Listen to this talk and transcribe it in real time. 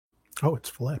Oh, it's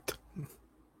flipped.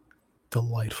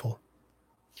 Delightful.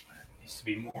 Needs to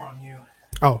be more on you.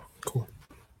 Oh, cool.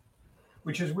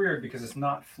 Which is weird because it's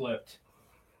not flipped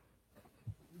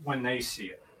when they see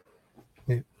it.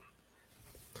 Yeah.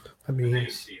 Let me. They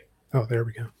see it. Oh, there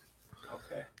we go.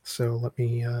 Okay. So let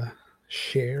me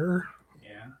share.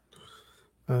 Yeah.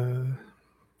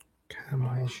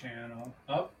 My channel.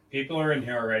 Oh, people are in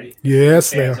here already. Yes,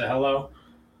 they are. Hello.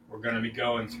 We're going to be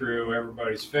going through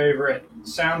everybody's favorite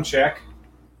sound check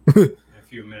in a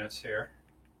few minutes here.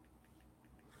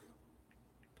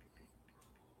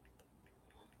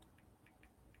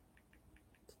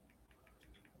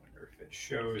 It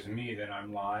shows me that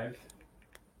I'm live.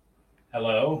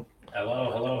 Hello.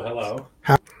 Hello.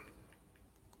 How? Does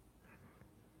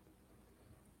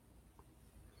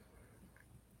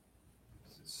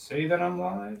it say that I'm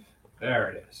live?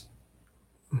 There it is.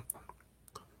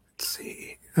 Let's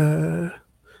see. Oh,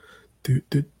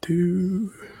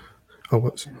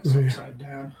 whoops. Upside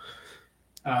down.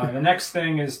 The next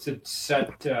thing is to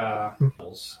set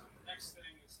rules.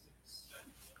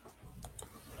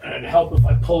 And help if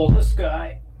I pull this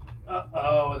guy.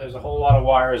 Uh-oh, there's a whole lot of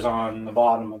wires on the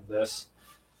bottom of this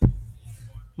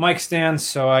mic stand,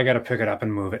 so I got to pick it up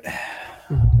and move it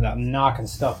without knocking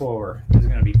stuff over. This is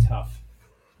going to be tough.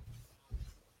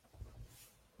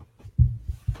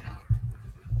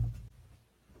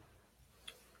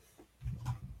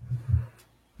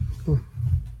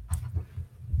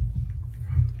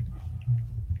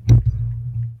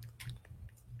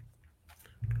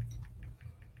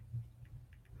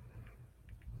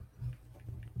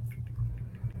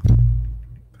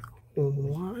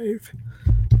 Live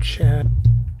chat,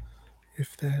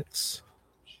 if that's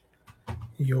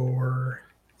your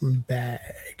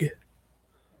bag.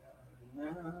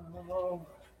 No.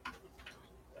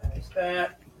 That is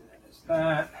that.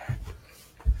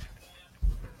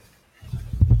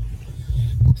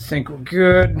 Think we're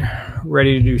good.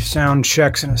 Ready to do sound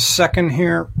checks in a second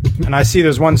here. And I see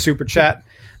there's one super chat,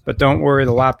 but don't worry,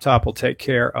 the laptop will take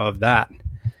care of that.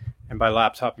 And by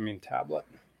laptop, I mean tablet.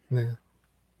 Yeah.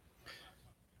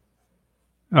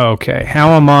 Okay, how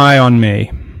am I on me?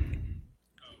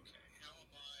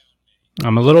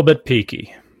 I'm a little bit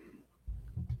peaky.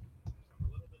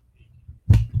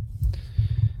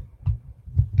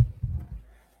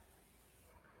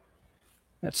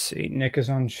 Let's see. Nick is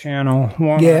on channel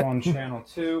 1. Yeah. I'm on channel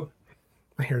 2.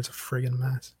 My hair's a friggin'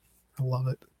 mess. I love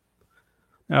it.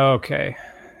 Okay.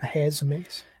 My hair's a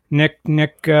mess. Nick,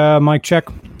 mic check.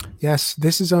 Yes,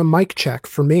 this is a mic check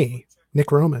for me,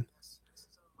 Nick Roman.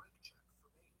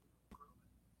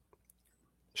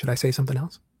 Should I say something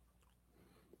else?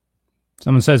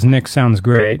 Someone says Nick sounds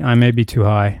great. I may be too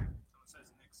high.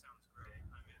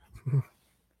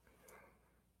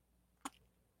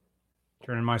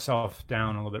 Turning myself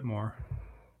down a little bit more.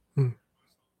 They're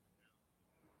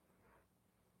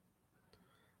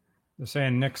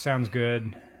saying Nick sounds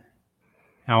good.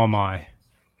 How am I?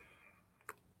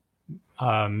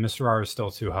 Mr. R is still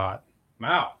too hot.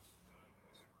 Wow.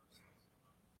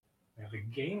 I have the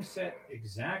game set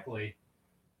exactly.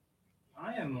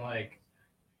 I am like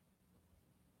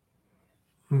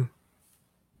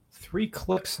 3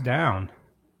 clicks down.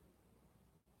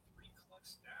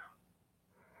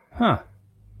 Huh.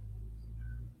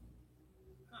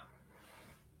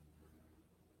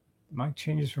 Mic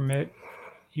changes from it.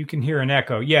 You can hear an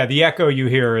echo. Yeah, the echo you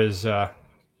hear is the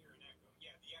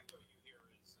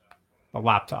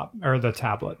laptop or the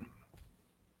tablet.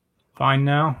 Fine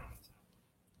now?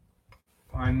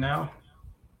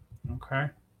 Okay.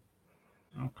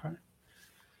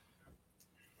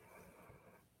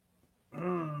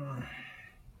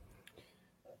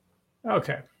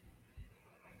 Okay.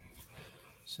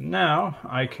 So now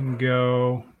I can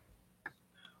go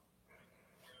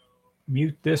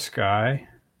mute this guy.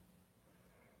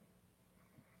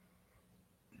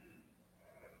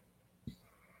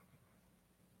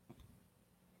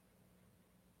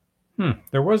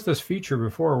 There was this feature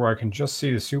before where I can just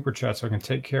see the super chat, so I can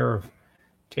take care of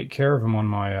them on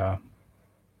my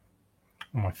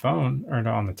phone or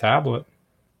on the tablet.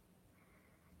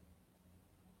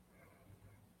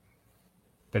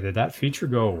 But did that feature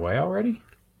go away already?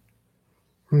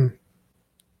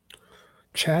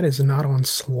 Chat is not on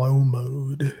slow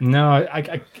mode. No,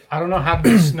 I don't know how to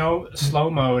do slow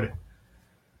mode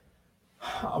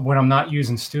when I'm not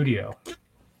using Studio.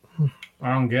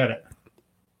 I don't get it.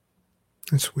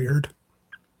 It's weird.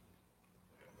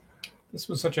 This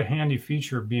was such a handy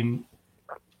feature, being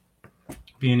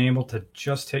able to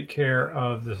just take care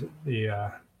of the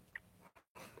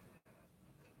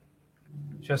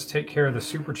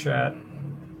super chat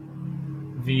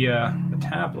via the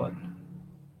tablet.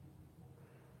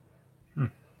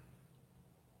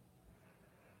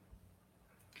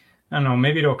 I don't know.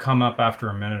 Maybe it'll come up after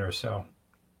a minute or so.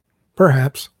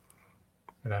 Perhaps.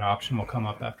 That option will come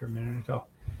up after a minute or so.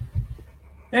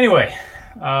 Anyway.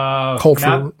 Hold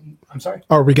for... I'm sorry?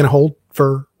 Are we going to hold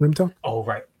for room tone? Oh,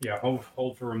 right. Yeah, hold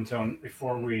for room tone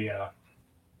before we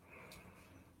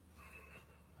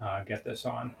get this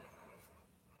on.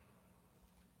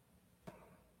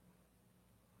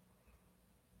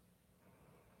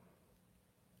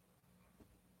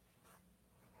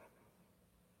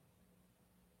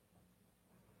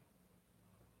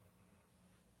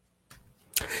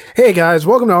 Hey guys,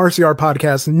 welcome to RCR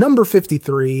Podcast number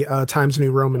 53, Times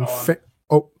New Roman. Did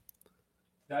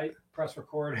I press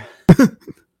record?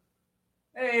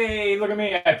 Hey, look at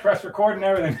me. I pressed record and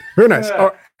everything. Very nice.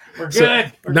 We're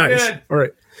good. We're nice. Good. All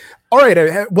right. All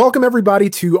right. Welcome everybody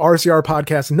to RCR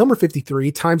Podcast number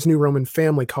 53, Times New Roman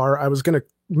family car. I was going to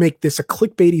make this a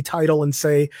clickbaity title and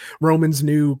say Roman's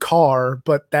new car,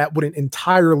 but that wouldn't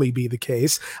entirely be the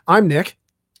case. I'm Nick.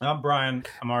 I'm Brian.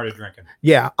 I'm already drinking.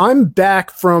 Yeah, I'm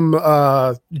back from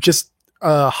just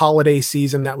a holiday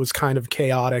season that was kind of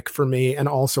chaotic for me, and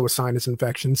also a sinus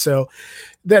infection. So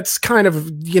that's kind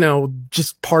of,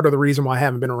 just part of the reason why I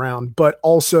haven't been around. But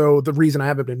also the reason I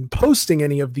haven't been posting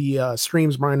any of the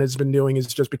streams Brian has been doing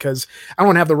is just because I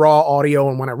don't have the raw audio,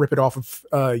 and when I rip it off of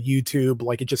YouTube,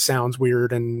 like, it just sounds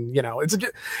weird, and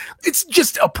it's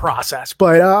just a process.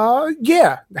 But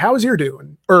yeah, how is your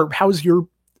doing? Or how is your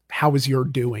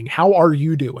doing? How are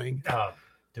you doing?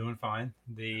 Doing fine.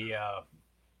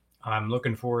 I'm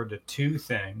looking forward to two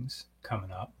things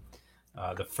coming up.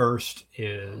 The first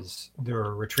is the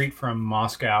retreat from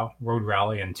Moscow road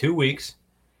rally in 2 weeks.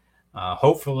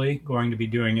 Hopefully going to be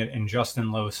doing it in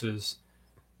Justin Lose's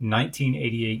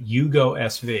 1988 Yugo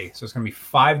SV. So it's going to be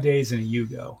 5 days in a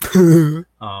Yugo.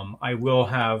 I will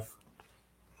have,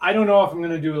 I don't know if I'm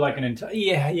going to do like an entire,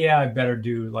 I better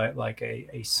do like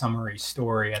a summary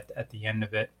story at the end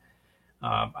of it.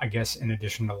 I guess in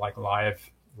addition to like live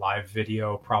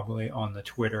video, probably on the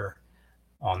Twitter,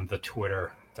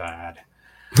 Dad.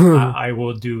 I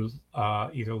will do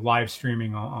either live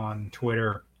streaming on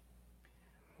Twitter,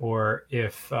 or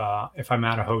if I'm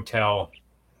at a hotel,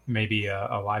 maybe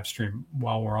a live stream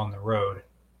while we're on the road.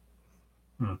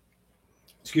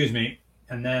 Excuse me.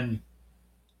 And then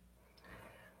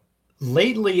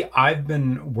lately, I've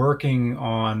been working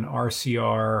on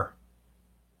RCR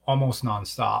almost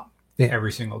nonstop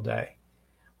every single day.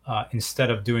 Instead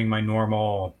of doing my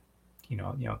normal,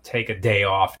 take a day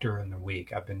off during the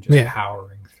week, I've been just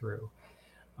powering through.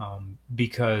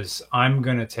 Because I'm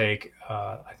going to take,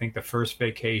 I think, the first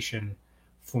vacation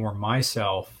for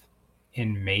myself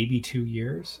in maybe 2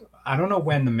 years. I don't know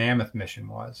when the Mammoth mission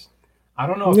was. I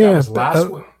don't know if that was last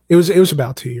week. It was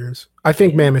about 2 years. I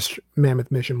think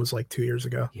Mammoth mission was like 2 years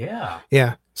ago. Yeah.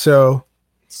 Yeah. So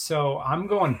I'm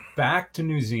going back to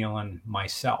New Zealand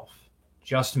myself,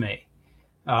 just me.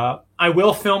 I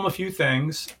will film a few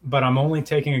things, but I'm only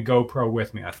taking a GoPro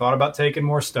with me. I thought about taking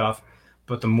more stuff,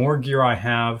 but the more gear I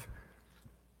have,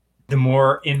 the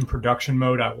more in production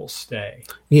mode I will stay.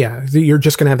 Yeah, you're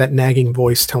just going to have that nagging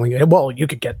voice telling you, well, you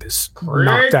could get this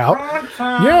knocked out.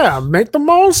 Yeah, make the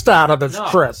most out of this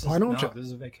trip. Why don't you? This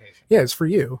is a vacation. Yeah, it's for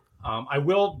you. I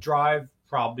will drive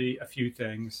probably a few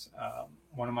things.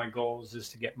 One of my goals is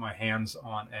to get my hands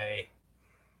on a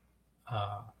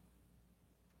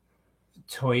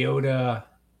Toyota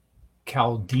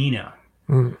Caldina.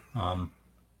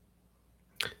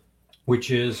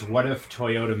 Which is, what if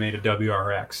Toyota made a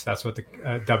WRX? That's what the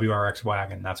WRX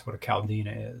wagon. That's what a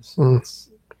Caldina is.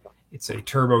 It's a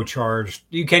turbocharged.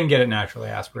 You can get it naturally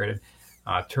aspirated.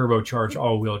 Turbocharged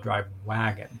all-wheel drive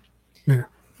wagon. Yeah.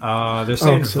 They're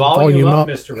saying volume up,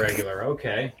 Mr. Regular.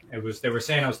 Okay. They were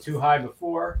saying I was too high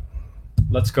before.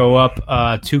 Let's go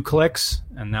up 2 clicks,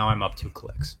 and now I'm up 2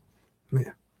 clicks.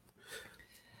 Yeah.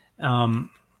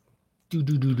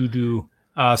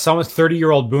 Someone's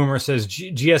 30-year-old boomer says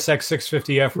GSX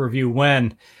 650F review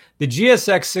when? The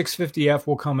GSX 650F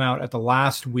will come out at the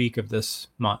last week of this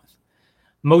month.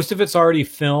 Most of it's already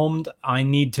filmed. I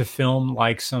need to film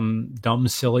like some dumb,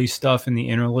 silly stuff in the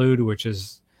interlude, which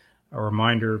is a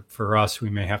reminder for us. We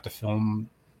may have to film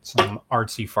some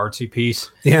artsy fartsy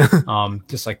piece. Yeah.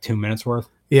 Just like 2 minutes worth.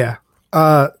 Yeah.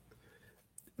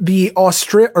 The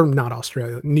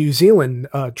New Zealand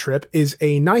trip is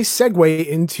a nice segue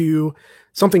into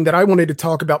something that I wanted to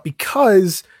talk about,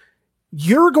 because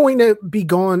you're going to be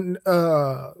gone.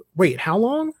 Wait, how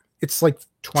long? It's like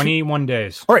 21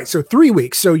 days. All right. So 3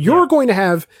 weeks. So you're going to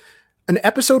have an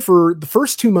episode for the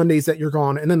first 2 Mondays that you're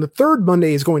gone. And then the third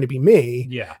Monday is going to be me.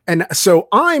 Yeah. And so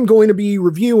I'm going to be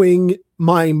reviewing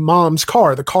my mom's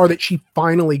car, the car that she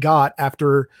finally got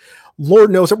after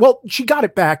Lord knows it. Well, she got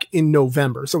it back in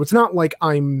November. So it's not like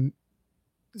I'm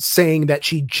saying that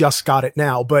she just got it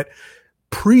now, but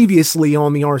previously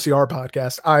on the RCR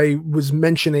podcast, I was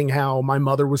mentioning how my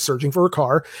mother was searching for a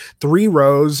car, 3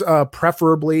 rows,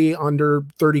 preferably under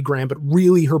 30 grand, but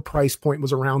really her price point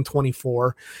was around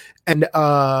 24. And,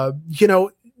 you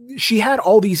know, she had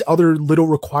all these other little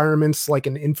requirements like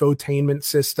an infotainment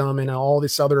system and all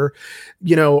this other,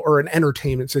 you know, or an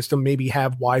entertainment system, maybe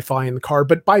have Wi-Fi in the car.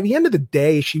 But by the end of the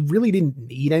day, she really didn't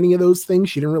need any of those things.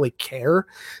 She didn't really care.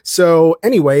 So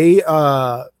anyway,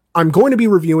 I'm going to be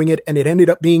reviewing it, and it ended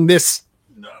up being this.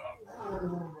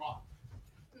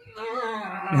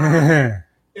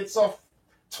 It's a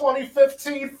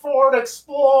 2015 Ford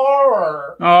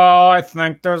Explorer. Oh, I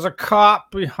think there's a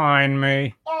cop behind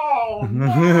me. Oh,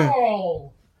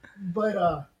 no. But,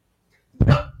 oh,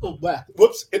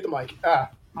 whoops, hit the mic. I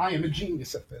am a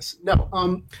genius at this.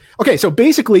 No, okay, so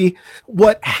basically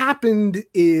what happened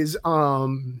is,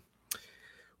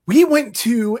 we went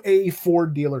to a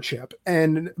Ford dealership,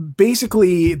 and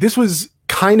basically this was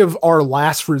kind of our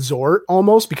last resort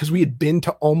almost, because we had been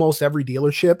to almost every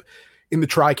dealership in the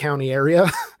Tri-County area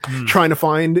trying to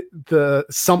find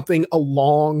something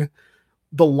along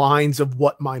the lines of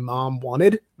what my mom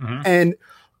wanted. And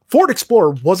Ford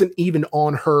Explorer wasn't even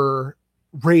on her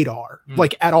radar,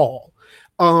 like at all.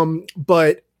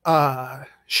 But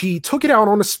she took it out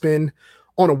on a spin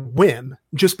on a whim,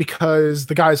 just because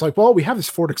the guy's like, well, we have this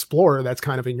Ford Explorer that's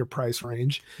kind of in your price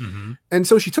range. And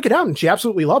so she took it out and she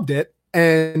absolutely loved it.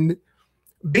 And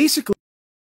basically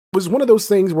it was one of those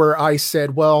things where I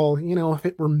said, well, you know, if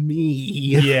it were me,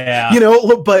 you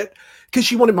know, but because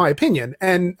she wanted my opinion.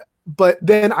 But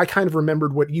then I kind of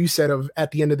remembered what you said of,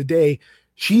 at the end of the day,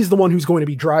 she's the one who's going to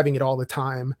be driving it all the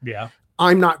time.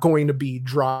 I'm not going to be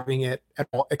driving it at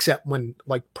all, except when,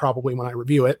 like, probably when I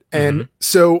review it. And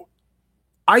so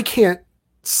I can't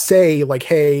say like,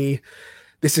 hey,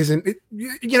 this isn't,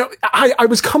 you know, I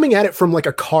was coming at it from like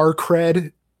a car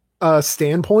cred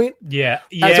standpoint.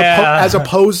 As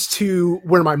opposed to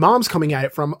where my mom's coming at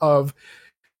it from of,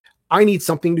 I need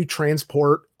something to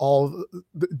transport all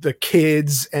the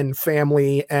kids and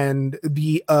family and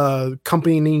the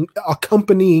accompanying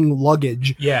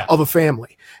luggage of a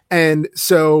family. And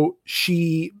so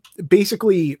she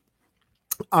basically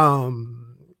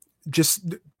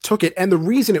just took it. And the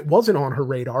reason it wasn't on her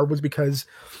radar was because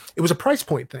it was a price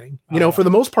point thing. You know, for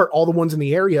the most part, all the ones in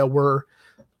the area were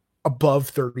above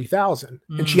 30,000,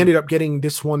 and she ended up getting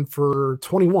this one for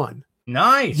 21.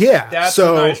 Nice. Yeah. That's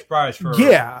so, a nice price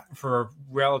for a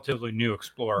relatively new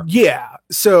Explorer. Yeah.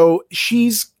 So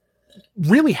she's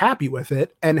really happy with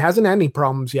it and hasn't had any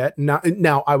problems yet.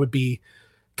 Now I would be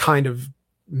kind of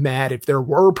mad if there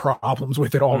were problems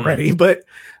with it already, but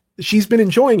she's been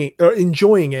enjoying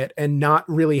it and not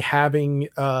really having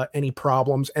any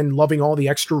problems, and loving all the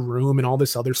extra room and all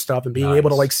this other stuff, and being able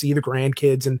to like see the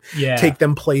grandkids and take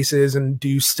them places and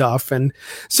do stuff. And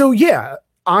so,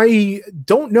 I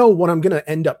don't know what I'm going to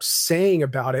end up saying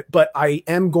about it, but I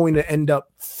am going to end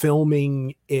up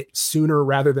filming it sooner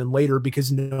rather than later,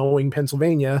 because knowing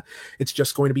Pennsylvania, it's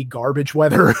just going to be garbage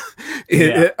weather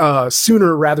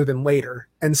sooner rather than later.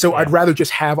 And so I'd rather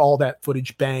just have all that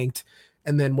footage banked,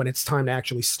 and then when it's time to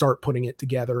actually start putting it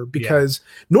together, because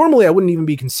normally I wouldn't even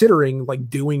be considering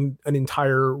like doing an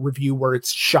entire review where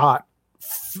it's shot,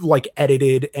 like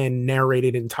edited and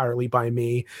narrated entirely by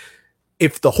me,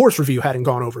 if the horse review hadn't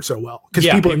gone over so well, because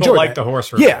people enjoy like the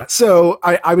horse review. So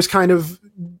I was kind of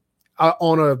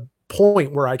on a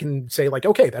point where I can say like,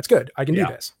 okay, that's good, I can do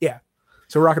this.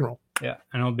 So rock and roll. And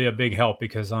it'll be a big help,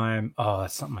 because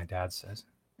that's something my dad says.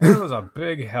 It was a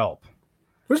big help.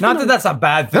 Not that that's a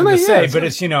bad thing to say, but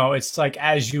it's, you know, it's like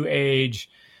as you age,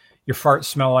 your farts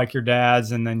smell like your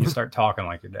dad's, and then you start talking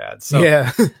like your dad's. So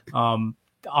I'm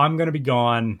going to be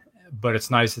gone, but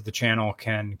it's nice that the channel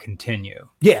can continue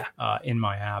in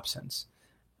my absence.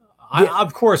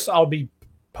 Of course, I'll be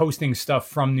posting stuff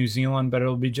from New Zealand, but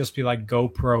it'll just be like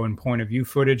GoPro and point of view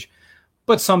footage.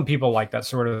 But some people like that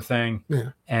sort of thing.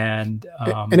 And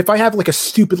if I have like a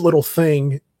stupid little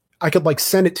thing, I could like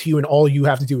send it to you, and all you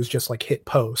have to do is just like hit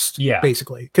post,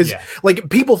 basically. Because like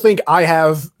people think I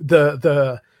have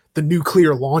the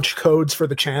nuclear launch codes for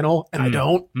the channel, and I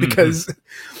don't, because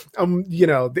you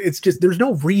know, it's just, there's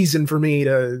no reason for me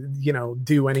to, you know,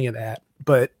 do any of that.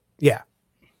 But this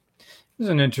is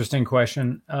an interesting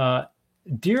question.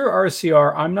 Dear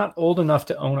RCR, I'm not old enough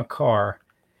to own a car.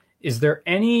 Is there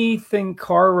anything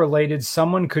car related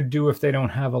someone could do if they don't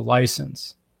have a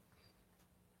license?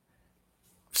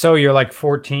 So you're like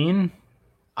 14.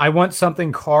 I want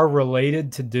something car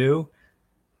related to do.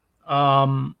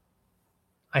 I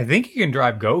think you can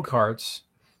drive go-karts.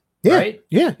 Yeah, right?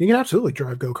 yeah, you can absolutely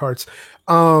drive go-karts.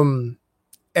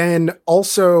 And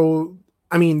also,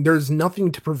 I mean, there's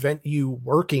nothing to prevent you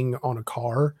working on a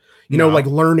car, like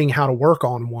No. learning how to work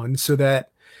on one so that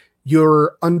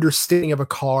your understanding of a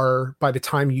car by the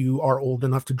time you are old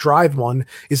enough to drive one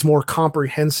is more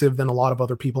comprehensive than a lot of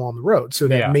other people on the road. So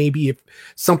that Yeah. maybe if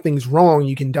something's wrong,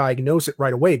 you can diagnose it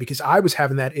right away. Because I was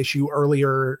having that issue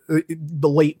earlier, the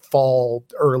late fall,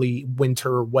 early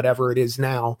winter, whatever it is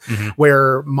now,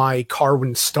 where my car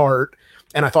wouldn't start.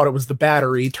 And I thought it was the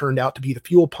battery, turned out to be the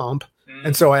fuel pump.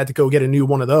 And so I had to go get a new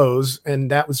one of those. And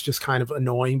that was just kind of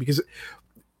annoying because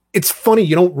it's funny.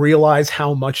 You don't realize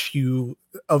how much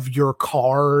of your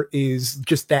car is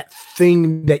just that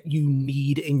thing that you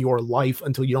need in your life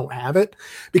until you don't have it.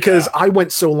 Because I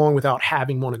went so long without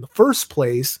having one in the first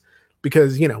place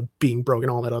because, being broken,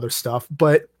 all that other stuff.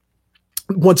 But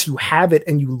once you have it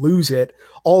and you lose it,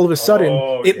 all of a sudden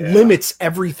it limits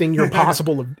everything you're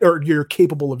you're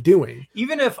capable of doing.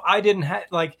 Even if I didn't have,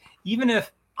 even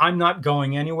if I'm not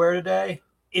going anywhere today,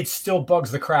 it still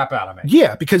bugs the crap out of me.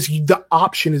 Yeah, because the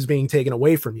option is being taken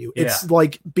away from you. It's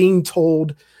like being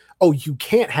told, oh, you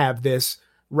can't have this,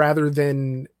 rather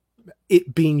than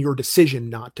it being your decision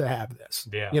not to have this.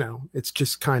 Yeah. It's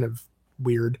just kind of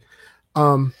weird.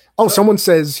 Someone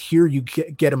says here you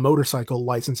get a motorcycle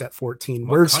license at 14.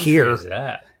 Where's here? Is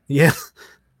that? Yeah.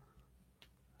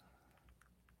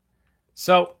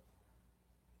 So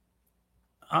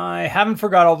I haven't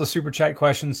forgot all the super chat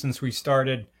questions since we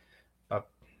started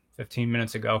 15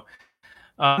 minutes ago.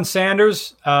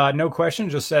 Sanders, no question,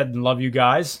 just said, love you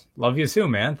guys. Love you too,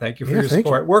 man. Thank you for your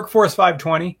support. Workforce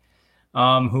 520,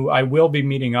 who I will be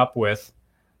meeting up with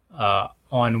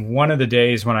on one of the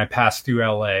days when I pass through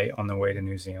LA on the way to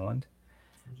New Zealand.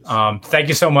 Thank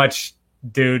you so much,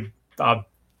 dude. I'll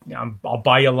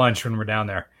buy you lunch when we're down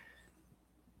there.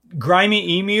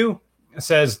 Grimy Emu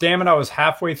says, damn it, I was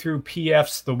halfway through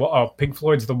Pink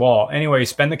Floyd's The Wall. Anyway,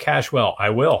 spend the cash well. I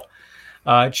will.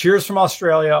 Cheers from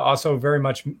Australia. Also very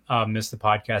much missed the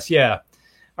podcast. Yeah,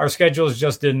 our schedules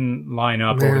just didn't line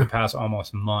up over the past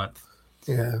almost month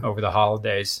over the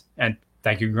holidays. And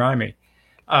thank you, Grimy.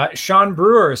 Sean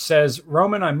Brewer says,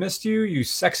 Roman, I missed you, you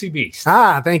sexy beast.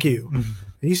 Thank you.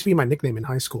 It used to be my nickname in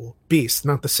high school. Beast,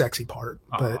 not the sexy part.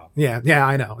 But yeah,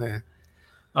 I know. Yeah.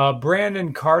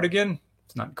 Brandon Cardigan.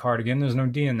 It's not Cardigan. There's no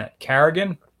D in that.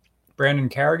 Carrigan. Brandon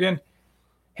Carrigan.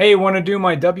 Hey, want to do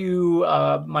my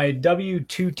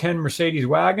W210 Mercedes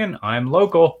wagon? I'm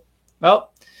local.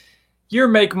 Well, year,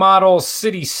 make, model,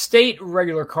 city, state,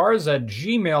 regular cars at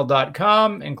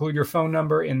gmail.com. Include your phone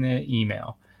number in the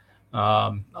email.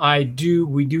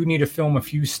 We do need to film a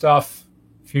few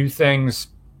things.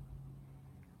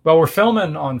 Well, we're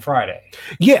filming on Friday.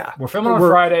 Yeah. We're filming on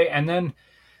Friday, and then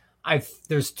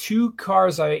there's two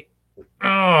cars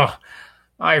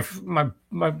my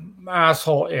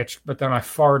asshole itched, but then I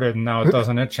farted and now it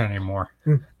doesn't itch anymore.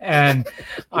 And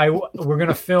we're going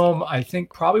to film, I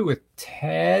think probably with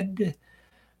Ted,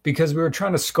 because we were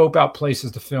trying to scope out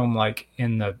places to film like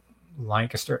in the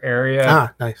Lancaster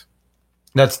area. Nice.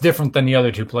 That's different than the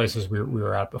other two places we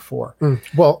were at before.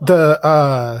 Well,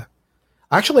 I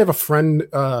actually have a friend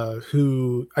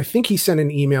who I think he sent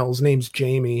an email. His name's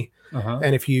Jamie.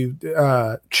 And if you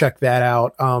check that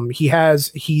out,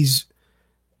 he's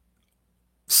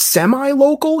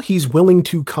semi-local. He's willing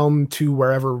to come to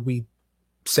wherever we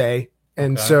say.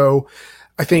 And so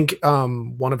I think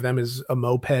one of them is a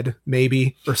moped,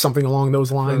 maybe, or something along those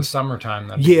lines. In the summertime.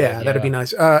 That'd be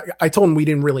nice. I told him we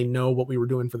didn't really know what we were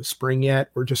doing for the spring yet.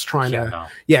 We're just trying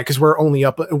because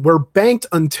we're banked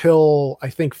until I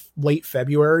think late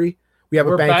February.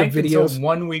 We're bank of videos until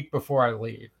 1 week before I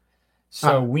leave.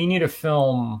 So we need to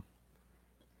film.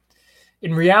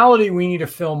 In reality, we need to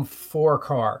film 4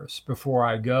 cars before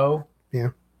I go. Yeah.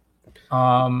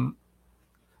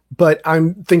 But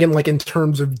I'm thinking, like, in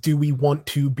terms of, do we want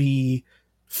to be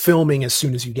filming as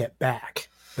soon as you get back,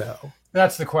 though?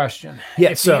 That's the question. Yeah.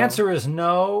 If the answer is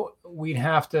no, we'd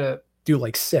have to do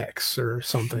like 6 or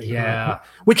something. Yeah.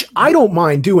 Which I don't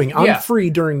mind doing. I'm free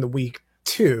during the week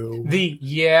too. The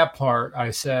part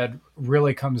I said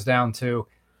really comes down to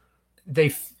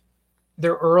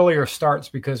their earlier starts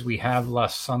because we have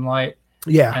less sunlight.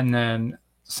 Yeah. And then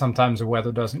sometimes the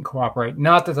weather doesn't cooperate.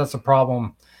 Not that that's a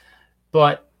problem,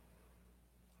 but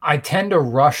I tend to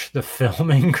rush the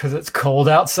filming because it's cold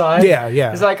outside.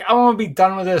 Yeah. It's like, I want to be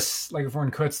done with this. Like if we're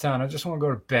in Kutztown, I just want to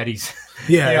go to Betty's.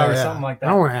 Or something like that. I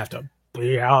don't want to have to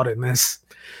be out in this.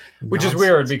 Which is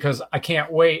weird because I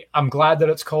can't wait. I'm glad that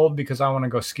it's cold because I want to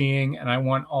go skiing and I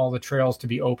want all the trails to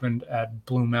be opened at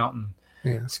Blue Mountain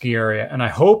ski area. And I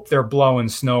hope they're blowing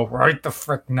snow right the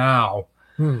frick now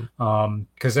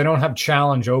because they don't have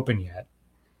Challenge open yet.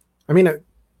 I mean, it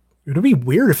would be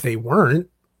weird if they weren't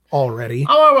already.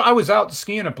 Oh, I was out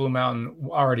skiing at Blue Mountain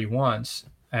already once,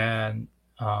 and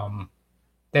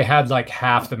they had like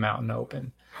half the mountain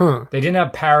open. Huh. They didn't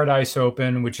have Paradise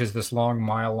open, which is this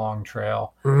mile-long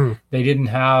trail. Mm. They didn't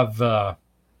have.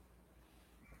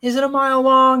 Is it a mile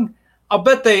long? I'll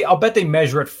bet they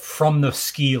measure it from the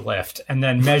ski lift and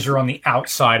then measure on the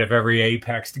outside of every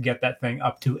apex to get that thing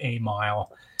up to a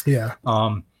mile. Yeah.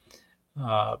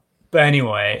 But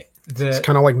anyway, it's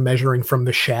kind of like measuring from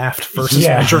the shaft versus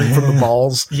measuring from the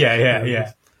balls.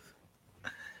 Yeah.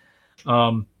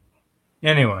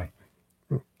 Anyway.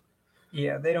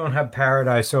 Yeah, they don't have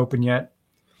Paradise open yet.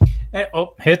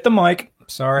 Hit the mic.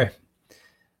 Sorry.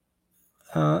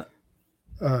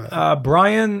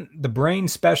 Brian, the brain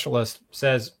specialist,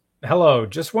 says, hello,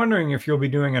 just wondering if you'll be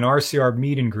doing an RCR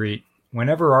meet and greet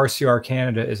whenever RCR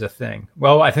Canada is a thing.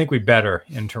 Well, I think we better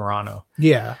in Toronto.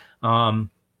 Yeah.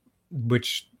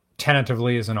 Which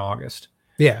tentatively is in August.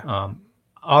 Yeah.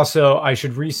 Also, I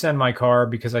should resend my car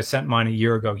because I sent mine a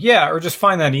year ago. Yeah, or just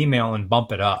find that email and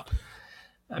bump it up.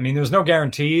 I mean, there's no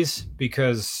guarantees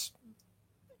because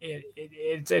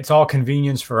it's all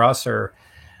convenience for us. Or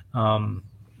when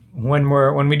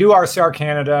we do RCR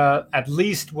Canada, at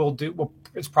least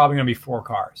it's probably going to be 4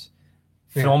 cars.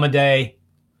 Yeah. Film a day,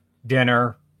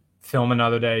 dinner, film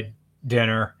another day,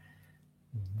 dinner,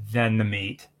 then the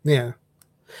meet. Yeah.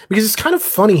 Because it's kind of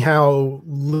funny how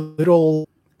little,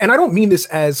 and I don't mean this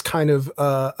as kind of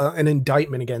an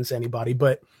indictment against anybody,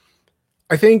 but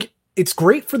I think it's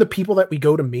great for the people that we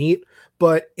go to meet,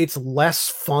 but it's less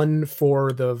fun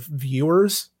for the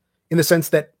viewers in the sense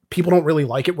that people don't really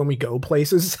like it when we go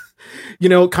places.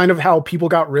 Kind of how people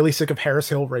got really sick of Harris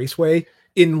Hill Raceway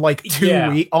in like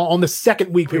 2 weeks. On the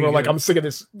second week, people were like, I'm sick of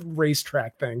this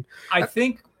racetrack thing. I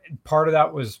think part of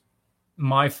that was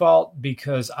my fault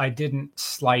because I didn't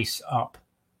slice up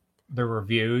the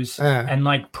reviews and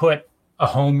like put a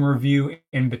home review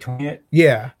in between it.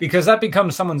 Yeah. Because that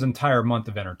becomes someone's entire month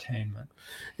of entertainment.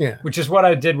 Yeah. Which is what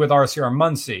I did with RCR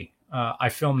Muncie. I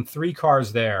filmed 3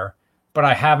 cars there, but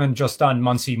I haven't just done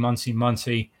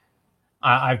Muncie.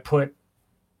 I put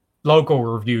local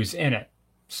reviews in it.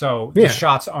 So the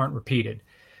shots aren't repeated.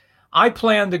 I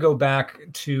plan to go back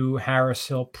to Harris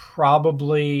Hill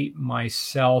probably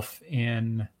myself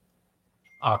in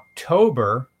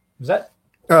October. Was that?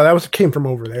 Oh, that came from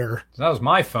over there. That was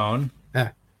my phone.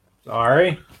 Yeah.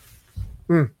 Sorry.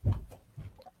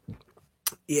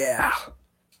 Yeah.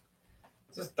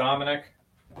 Is this Dominic?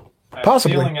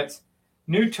 Possibly. I'm feeling it's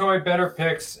new toy, better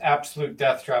picks, absolute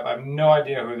death trap. I have no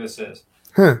idea who this is.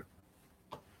 Huh.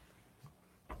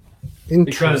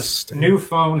 Because new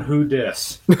phone, who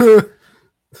dis?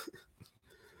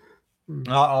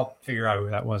 I'll figure out who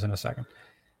that was in a second.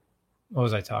 What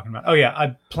was I talking about? Oh, yeah.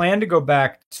 I plan to go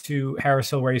back to Harris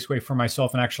Hill Raceway for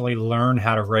myself and actually learn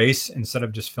how to race instead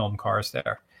of just film cars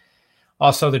there.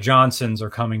 Also, the Johnsons are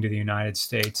coming to the United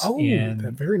States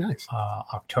in very nice.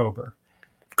 October.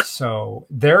 So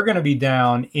they're going to be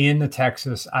down in the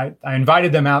Texas. I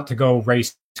invited them out to go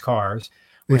race cars,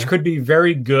 which could be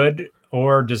very good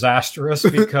or disastrous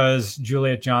because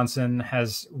Juliet Johnson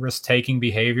has risk-taking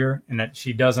behavior and that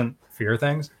she doesn't fear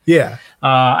things. Yeah.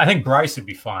 I think Bryce would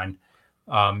be fine.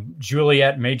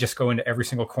 Juliet may just go into every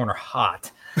single corner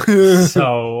hot.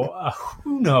 So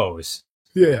who knows?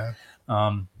 Yeah.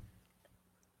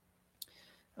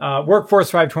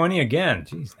 Workforce 520 again.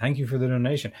 Jeez, thank you for the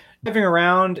donation. Driving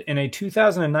around in a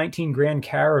 2019 Grand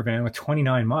Caravan with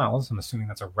 29 miles. I'm assuming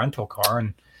that's a rental car,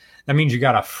 and that means you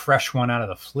got a fresh one out of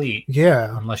the fleet.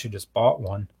 Yeah. Unless you just bought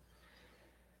one.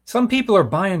 Some people are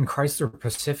buying Chrysler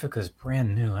Pacificas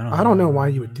brand new. I don't know why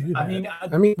you would do that.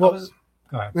 I mean, well,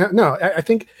 go ahead. No, I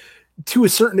think to a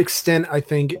certain extent, I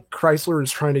think Chrysler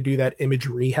is trying to do that image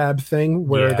rehab thing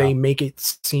where they make it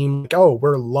seem like, oh,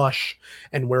 we're lush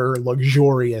and we're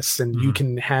luxurious and you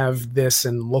can have this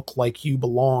and look like you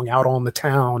belong out on the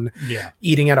town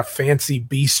eating at a fancy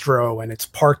bistro and it's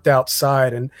parked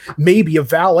outside and maybe a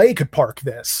valet could park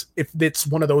this. If it's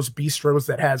one of those bistros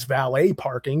that has valet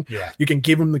parking, you can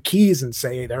give them the keys and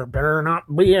say, there better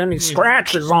not be any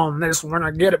scratches on this when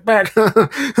I get it back.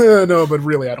 No, but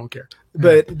really, I don't care.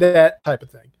 But that type of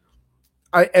thing.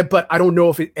 But I don't know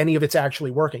if any of it's actually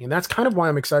working. And that's kind of why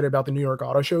I'm excited about the New York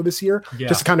Auto Show this year.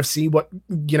 Just to kind of see what,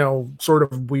 sort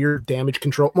of weird damage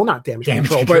control. Well, not damage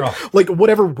control, but like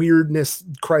whatever weirdness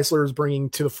Chrysler is bringing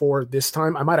to the fore this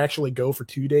time. I might actually go for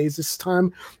 2 days this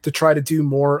time to try to do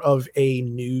more of a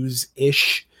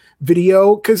news-ish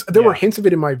video. Because there were hints of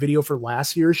it in my video for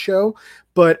last year's show.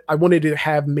 But I wanted to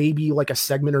have maybe like a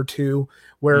segment or two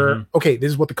where, okay, this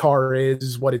is what the car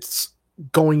is, what it's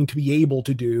going to be able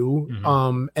to do.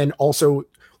 And also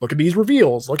look at these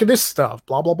reveals, look at this stuff,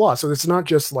 blah, blah, blah. So it's not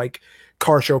just like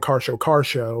car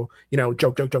show, you know,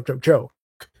 joke.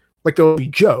 Like there'll be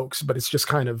jokes, but it's just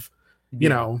kind of, you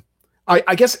know,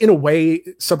 I guess in a way,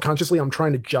 subconsciously, I'm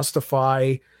trying to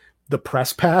justify the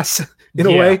press pass in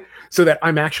a way so that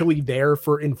I'm actually there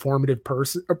for informative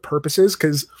purposes.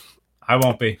 Cause I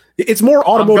won't be. It's more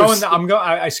automotive.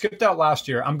 I skipped out last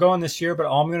year. I'm going this year, but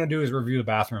all I'm going to do is review the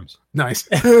bathrooms. Nice.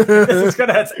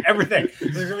 That's everything.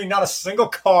 There's going to be not a single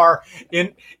car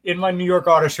in my New York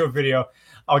Auto Show video.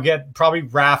 I'll get probably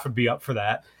Raph would be up for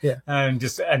that. Yeah.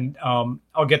 And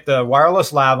I'll get the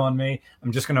wireless lab on me.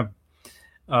 I'm just going to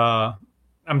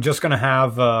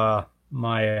have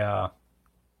my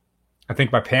I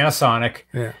think my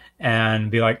Panasonic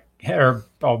and be like, or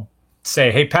I'll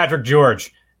say, hey, Patrick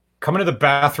George, come into the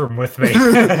bathroom with me.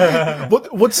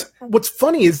 What's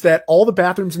funny is that all the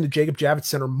bathrooms in the Jacob Javits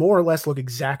Center more or less look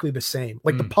exactly the same.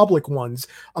 Like the public ones,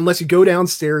 unless you go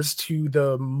downstairs to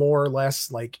the more or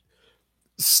less like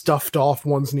stuffed off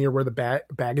ones near where the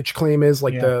baggage claim is,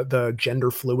 like the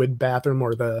gender fluid bathroom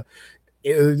or the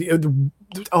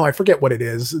I forget what it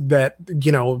is that,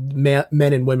 you know, men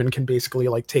and women can basically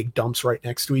like take dumps right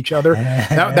next to each other.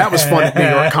 That was fun at New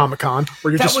York Comic Con.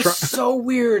 Where you're so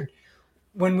weird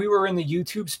when we were in the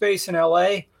YouTube space in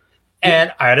LA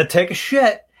and I had to take a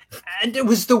shit. And it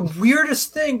was the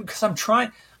weirdest thing because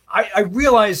I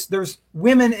realized there's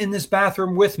women in this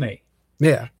bathroom with me.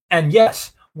 Yeah. And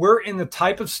yes, we're in the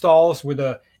type of stalls with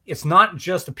it's not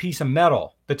just a piece of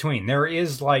metal between. There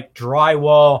is like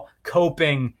drywall,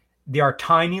 coping. There are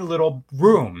tiny little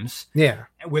rooms. Yeah.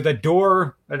 With a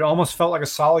door that almost felt like a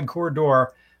solid core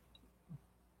door.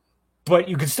 But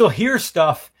you can still hear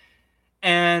stuff.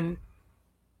 And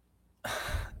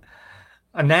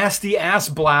a nasty ass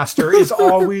blaster is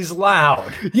always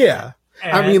loud. Yeah.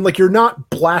 I mean, like you're not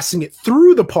blasting it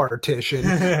through the partition,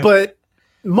 but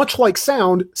much like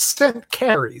sound, scent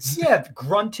carries. Yeah,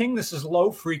 grunting. This is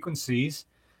low frequencies.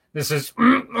 This is...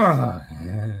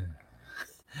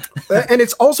 And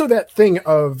it's also that thing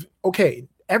of, okay,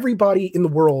 everybody in the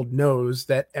world knows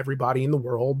that everybody in the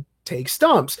world takes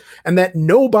dumps and that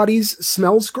nobody's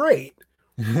smells great.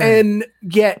 And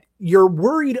yet you're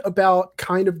worried about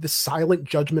kind of the silent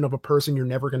judgment of a person you're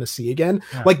never going to see again.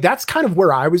 Yeah. Like that's kind of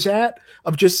where I was at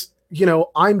of just, you know,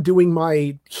 I'm doing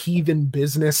my heathen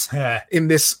business in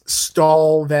this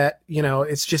stall that, you know,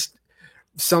 it's just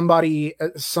some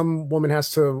woman has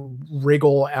to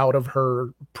wriggle out of her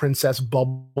princess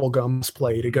bubblegum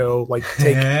play to go like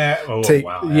take,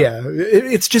 wow, yeah.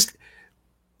 It's just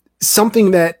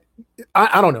something that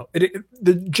I don't know.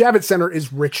 The Javits Center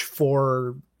is rich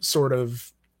for sort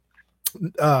of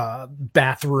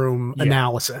bathroom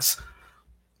analysis,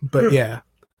 but yeah.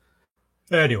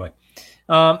 Anyway,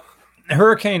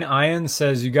 Hurricane Ian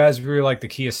says, you guys really like the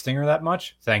Kia Stinger that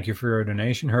much? Thank you for your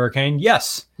donation, Hurricane.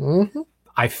 Yes. Mm-hmm.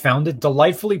 I found it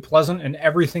delightfully pleasant in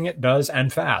everything it does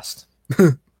and fast.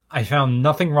 I found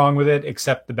nothing wrong with it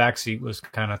except the back seat was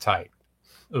kind of tight.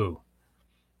 Ooh,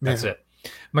 that's it.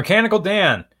 Mechanical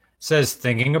Dan says,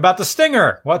 thinking about the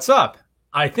Stinger. What's up?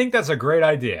 I think that's a great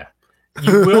idea.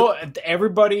 You will.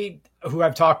 Everybody who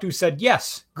I've talked to said,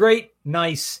 yes, great,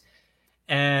 nice.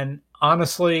 And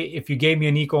honestly, if you gave me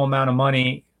an equal amount of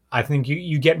money, I think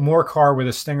you get more car with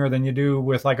a Stinger than you do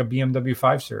with like a BMW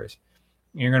 5 Series.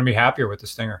 You're going to be happier with the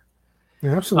Stinger.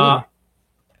 Yeah, absolutely.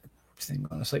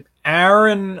 Honestly,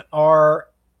 Aaron R.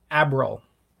 Abril.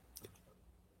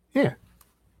 Yeah.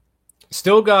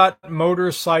 Still got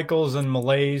motorcycles and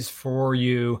Malays for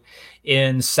you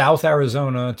in South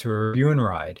Arizona to review and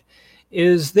ride.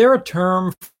 Is there a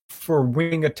term for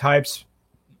Winga types?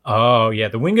 Oh, yeah.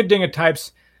 The Winga Dinga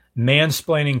types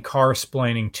mansplaining,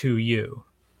 car-splaining to you.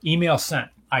 Email sent.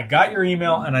 I got your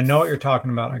email, and I know what you're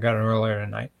talking about. I got it earlier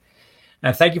tonight.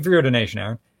 And thank you for your donation,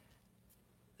 Aaron.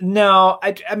 No,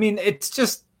 I mean, it's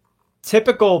just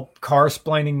typical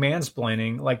car-splaining,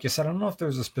 mansplaining. Like you said, I don't know if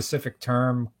there's a specific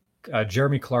term.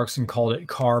 Jeremy Clarkson called it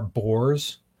car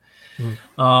bores.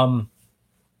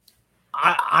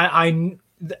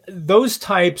 Those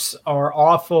types are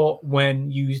awful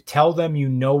when you tell them you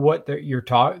know what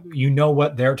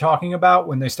they're talking about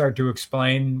when they start to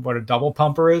explain what a double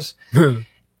pumper is,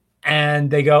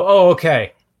 and they go, "Oh,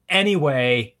 okay."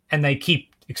 Anyway, and they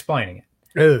keep explaining it.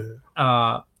 There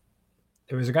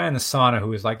was a guy in the sauna who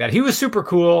was like that. He was super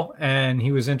cool, and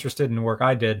he was interested in the work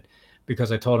I did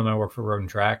because I told him I work for Road and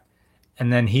Track.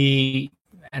 And then he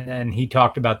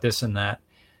talked about this and that.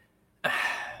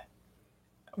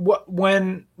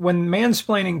 When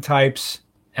mansplaining types,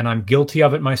 and I'm guilty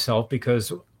of it myself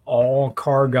because all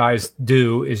car guys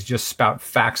do is just spout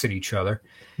facts at each other.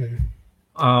 Mm-hmm.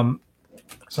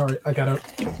 Sorry, I gotta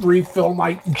refill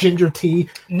my ginger tea.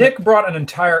 Nick brought an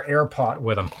entire air pot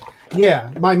with him. Yeah,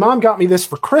 my mom got me this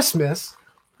for Christmas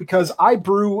because I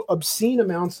brew obscene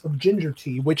amounts of ginger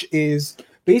tea, which is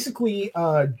basically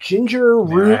ginger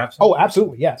root. Oh,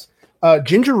 absolutely, yes.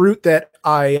 Ginger root that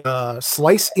I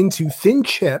slice into thin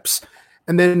chips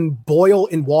and then boil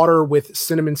in water with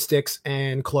cinnamon sticks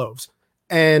and cloves.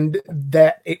 And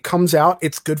that it comes out,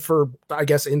 it's good for, I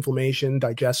guess, inflammation,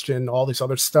 digestion, all this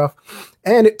other stuff.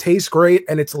 And it tastes great,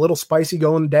 and it's a little spicy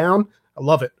going down. I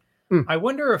love it. I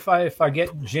wonder if I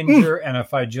get ginger and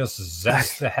if I just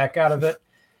zest the heck out of it,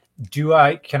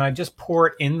 can I just pour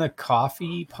it in the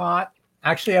coffee pot?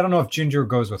 Actually, I don't know if ginger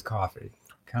goes with coffee.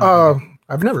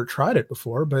 I've never tried it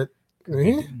before, but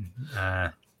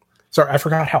sorry, I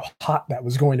forgot how hot that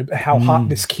was going to be, how hot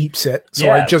this keeps it. So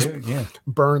I just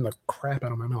burn the crap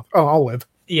out of my mouth. Oh, I'll live.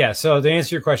 Yeah. So to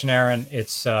answer your question, Aaron,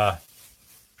 it's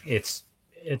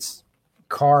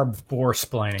carb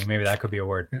boresplaining. Maybe that could be a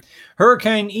word. Yeah.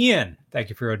 Hurricane Ian, thank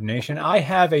you for your donation. I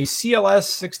have a CLS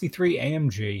 63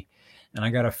 AMG, and I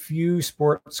got a few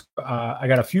sports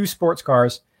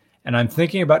cars. And I'm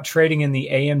thinking about trading in the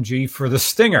AMG for the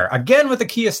Stinger again with the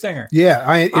Kia Stinger. Yeah,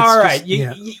 all right.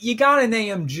 You got an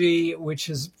AMG, which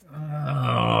is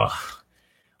kind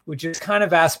of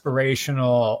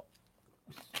aspirational.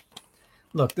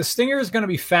 Look, the Stinger is going to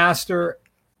be faster.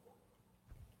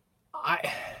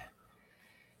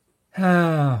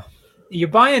 You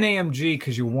buy an AMG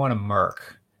because you want a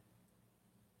Merc.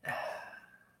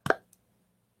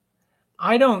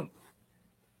 I don't.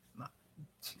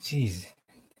 Jeez.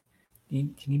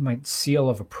 You need my seal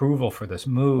of approval for this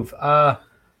move. You're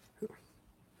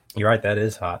right. That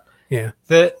is hot. Yeah.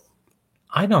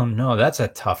 I don't know. That's a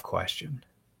tough question.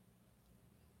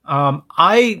 What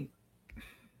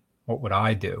would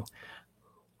I do?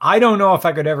 I don't know if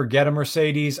I could ever get a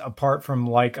Mercedes apart from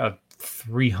like a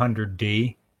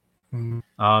 300D.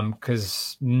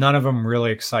 Because none of them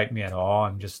really excite me at all.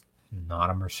 I'm just not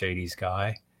a Mercedes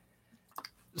guy.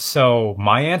 So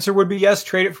my answer would be yes,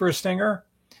 trade it for a Stinger.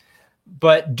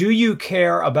 But do you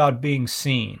care about being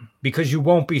seen? Because you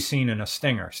won't be seen in a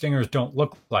Stinger. Stingers don't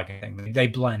look like anything. They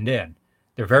blend in.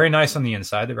 They're very nice on the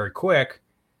inside. They're very quick,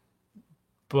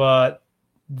 but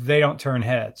they don't turn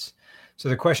heads. So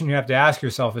the question you have to ask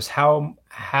yourself is how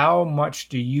much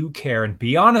do you care? And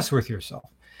be honest with yourself.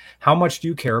 How much do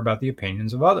you care about the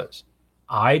opinions of others?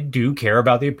 I do care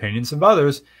about the opinions of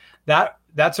others.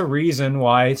 That's a reason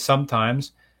why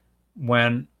sometimes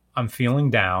when I'm feeling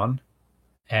down,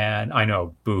 and I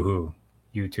know, boo-hoo,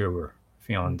 YouTuber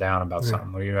feeling down about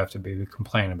something. What do you have to be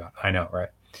complaining about? I know, right?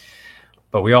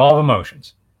 But we all have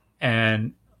emotions.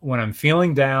 And when I'm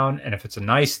feeling down, and if it's a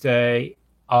nice day,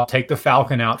 I'll take the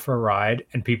Falcon out for a ride,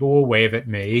 and people will wave at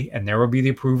me, and there will be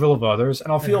the approval of others,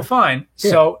 and I'll feel fine.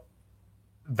 Yeah. So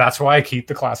that's why I keep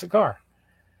the classic car.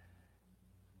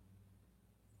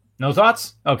 No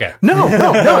thoughts? Okay. No.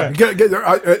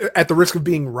 At the risk of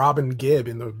being Robin Gibb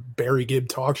in the Barry Gibb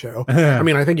talk show, I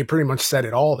mean, I think you pretty much said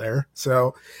it all there.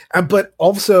 So, but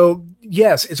also,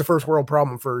 yes, it's a first world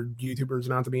problem for YouTubers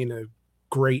not to be in a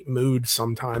great mood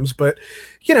sometimes. But,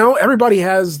 you know, everybody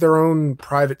has their own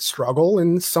private struggle.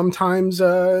 And sometimes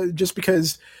just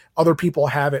because other people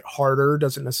have it harder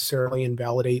doesn't necessarily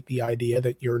invalidate the idea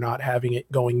that you're not having it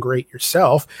going great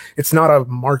yourself. It's not a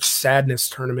March Sadness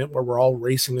tournament where we're all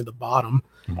racing to the bottom.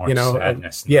 March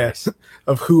Sadness, yes, nice.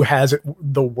 Of who has it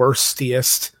the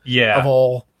worstiest of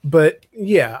all. But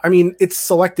yeah, I mean, it's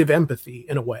selective empathy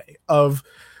in a way of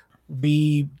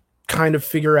we kind of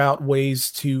figure out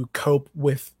ways to cope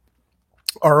with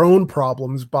our own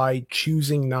problems by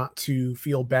choosing not to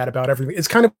feel bad about everything. It's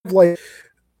kind of like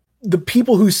the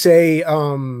people who say,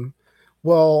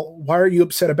 well, why are you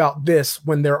upset about this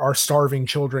when there are starving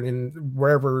children in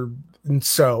wherever and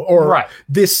so, or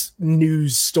this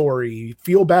news story,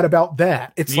 feel bad about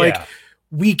that. It's like,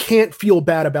 we can't feel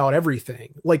bad about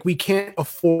everything. Like we can't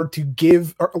afford to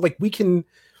give, or like we can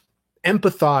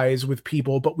empathize with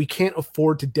people, but we can't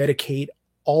afford to dedicate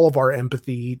all of our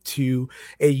empathy to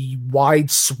a wide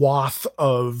swath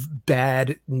of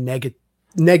bad,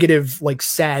 negative, like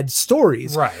sad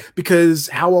stories, right? Because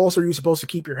how else are you supposed to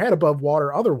keep your head above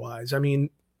water otherwise? I mean,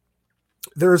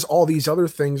 there's all these other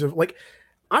things of like,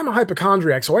 I'm a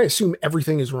hypochondriac, so I assume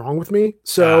everything is wrong with me.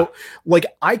 So like,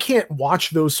 I can't watch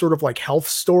those sort of like health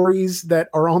stories that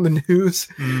are on the news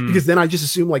because then I just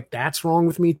assume like that's wrong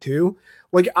with me too.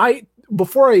 Like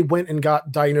before I went and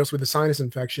got diagnosed with a sinus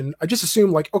infection, I just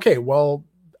assumed like, okay, well,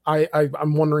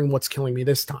 I'm wondering what's killing me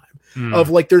this time. Of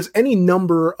like, there's any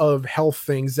number of health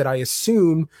things that I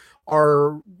assume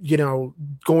are,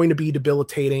 going to be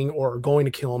debilitating or going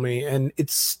to kill me. And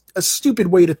it's a stupid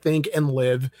way to think and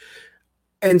live.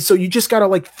 And so you just got to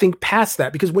like think past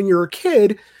that, because when you're a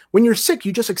kid, when you're sick,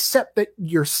 you just accept that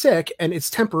you're sick and it's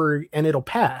temporary and it'll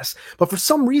pass. But for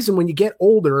some reason, when you get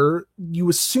older, you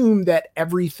assume that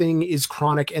everything is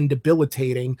chronic and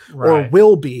debilitating, or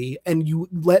will be. And you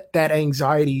let that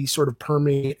anxiety sort of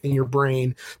permeate in your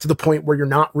brain to the point where you're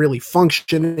not really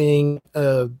functioning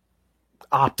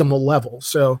optimal level.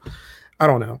 So I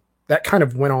don't know. That kind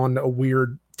of went on a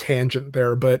weird tangent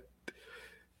there, but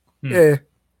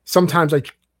sometimes I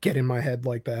get in my head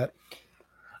like that.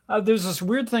 There's this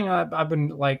weird thing I've been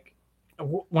like,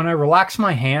 when I relax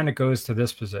my hand, it goes to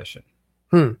this position.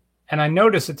 And I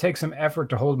notice it takes some effort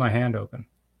to hold my hand open.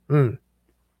 I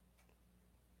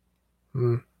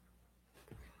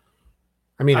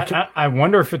mean, I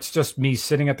wonder if it's just me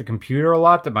sitting at the computer a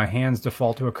lot that my hands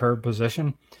default to a curved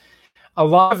position. A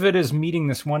lot of it is meeting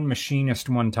this one machinist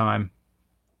one time.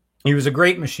 He was a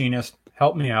great machinist,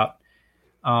 helped me out.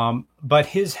 But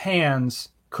his hands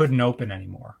couldn't open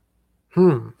anymore.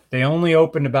 They only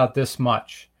opened about this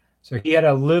much. So he had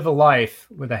to live a life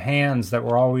with the hands that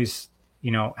were always,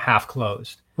 half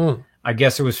closed. I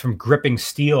guess it was from gripping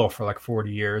steel for like 40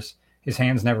 years. His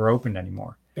hands never opened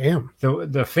anymore. Damn.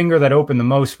 The finger that opened the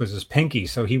most was his pinky.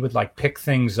 So he would like pick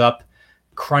things up,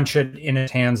 crunch it in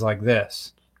his hands like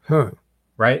this.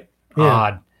 Right?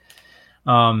 Yeah.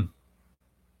 Odd.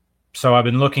 So I've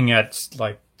been looking at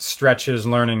like stretches,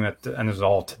 learning that, and this is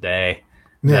all today,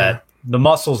 that the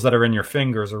muscles that are in your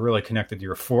fingers are really connected to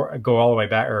your go all the way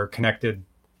back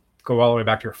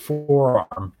to your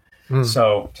forearm.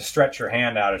 So to stretch your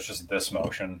hand out, it's just this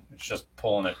motion. It's just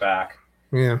pulling it back.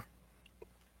 Yeah.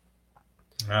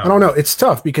 I don't know. It's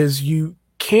tough because you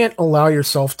can't allow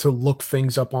yourself to look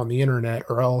things up on the internet,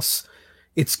 or else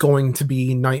it's going to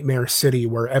be Nightmare City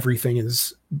where everything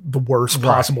is the worst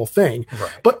possible thing.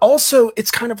 But also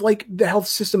it's kind of like the health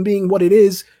system being what it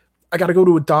is. I got to go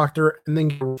to a doctor and then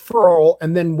get a referral.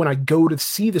 And then when I go to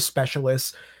see the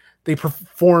specialist, they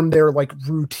perform their like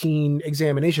routine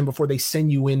examination before they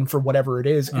send you in for whatever it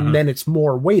is. And then it's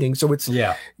more waiting. So it's,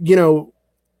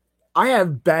 I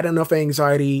have bad enough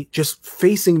anxiety just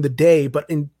facing the day, but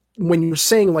when you're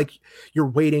saying like you're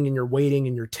waiting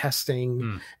and you're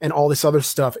testing and all this other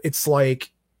stuff, it's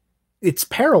like, it's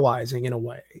paralyzing in a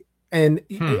way. And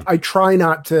I try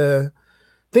not to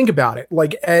think about it.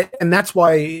 Like, and that's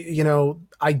why,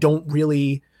 I don't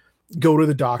really go to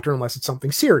the doctor unless it's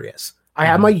something serious. I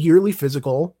have my yearly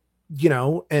physical,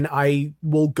 and I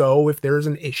will go if there's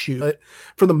an issue. But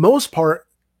for the most part,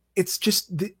 it's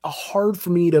just hard for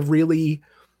me to really,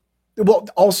 well,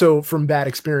 also from bad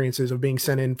experiences of being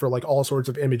sent in for like all sorts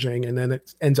of imaging. And then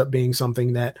it ends up being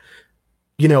something that,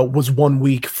 was 1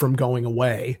 week from going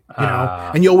away,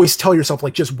 and you always tell yourself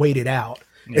like, just wait it out.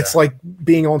 Yeah. It's like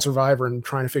being on Survivor and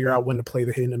trying to figure out when to play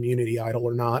the hidden immunity idol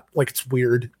or not. Like, it's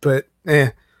weird, but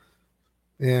turn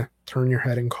your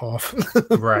head and cough.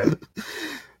 Right.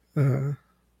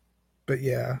 But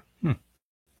yeah.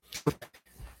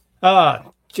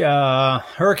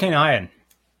 Hurricane Ian.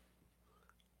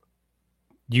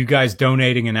 You guys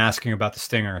donating and asking about the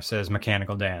Stinger, says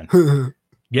Mechanical Dan.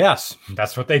 Yes,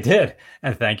 that's what they did.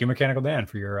 And thank you, Mechanical Dan,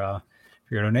 for your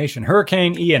donation.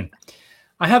 Hurricane Ian.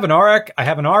 I have an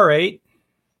R8,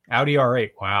 Audi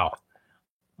R8. Wow.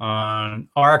 RX-7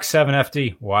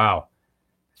 FD. Wow.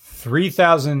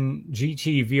 3000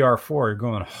 GT VR4. You're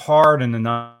going hard in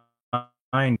the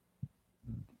 9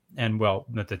 and well,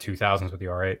 not the 2000s with the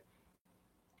R8.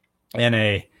 And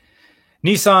a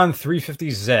Nissan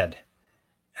 350Z.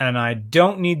 And I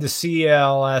don't need the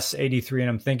CLS 83, and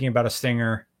I'm thinking about a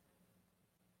Stinger.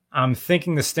 I'm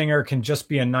thinking the Stinger can just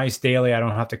be a nice daily I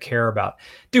don't have to care about.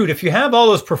 Dude, if you have all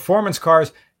those performance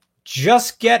cars,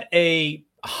 just get a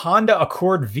Honda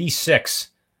Accord V6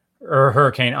 or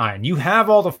Hurricane Iron. You have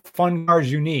all the fun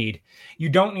cars you need. You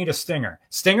don't need a Stinger.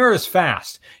 Stinger is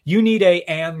fast. You need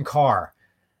an car,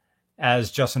 as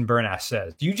Justin Bernass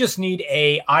says. You just need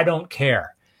I don't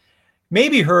care.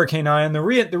 Maybe Hurricane Iron, the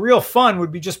real fun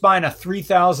would be just buying a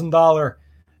 $3,000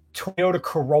 Toyota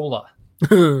Corolla.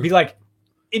 Be like,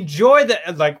 enjoy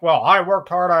I worked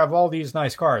hard. I have all these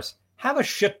nice cars. Have a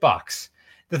shit box.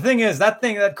 The thing is, that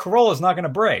Corolla is not going to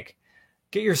break.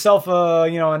 Get yourself a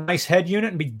nice head unit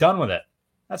and be done with it.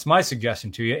 That's my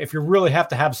suggestion to you. If you really have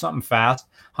to have something fast,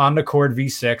 Honda Accord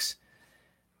V6.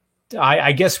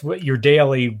 I guess what your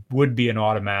daily would be an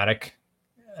automatic.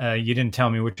 You didn't tell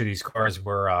me which of these cars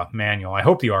were manual. I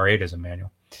hope the R8 is a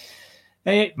manual.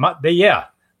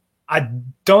 I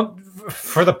don't,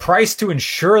 for the price to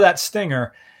insure that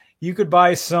Stinger, you could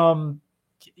buy some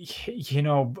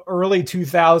early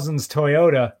 2000s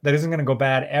Toyota that isn't going to go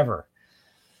bad ever,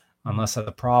 unless that's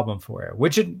a problem for it.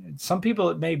 Which some people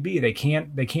it may be. They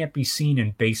can't be seen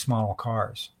in base model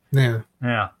cars. Yeah.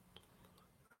 Yeah.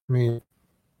 I mean,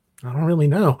 I don't really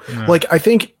know. Yeah. Like, I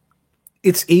think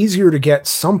it's easier to get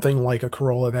something like a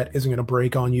Corolla that isn't going to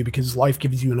break on you because life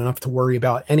gives you enough to worry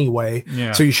about anyway.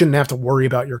 Yeah. So you shouldn't have to worry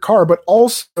about your car. But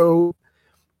also,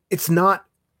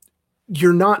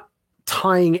 you're not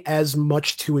tying as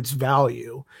much to its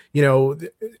value,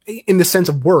 in the sense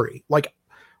of worry. Like,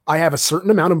 I have a certain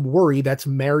amount of worry that's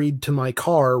married to my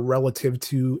car relative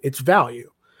to its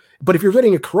value. But if you're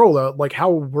getting a Corolla, like,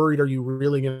 how worried are you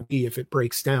really going to be if it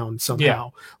breaks down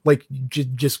somehow? Yeah. Like,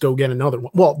 just go get another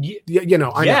one. Well,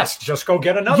 Just go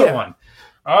get another one.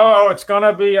 Oh, it's going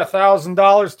to be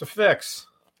 $1,000 to fix.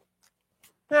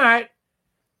 All right.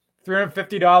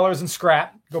 $350 in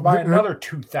scrap. Go buy another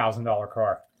 $2,000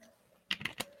 car.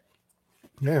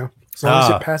 Yeah. As long as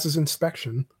it passes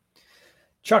inspection.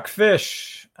 Chuck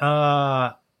Fish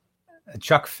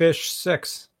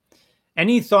 6.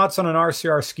 Any thoughts on an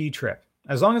RCR ski trip?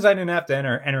 As long as I didn't have to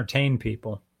entertain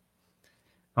people.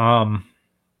 I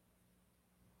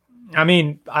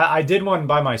mean, I did one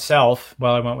by myself.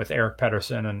 Well, I went with Eric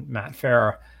Pedersen and Matt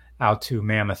Farah out to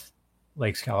Mammoth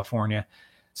Lakes, California.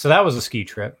 So that was a ski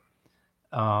trip.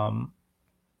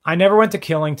 I never went to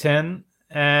Killington,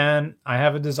 and I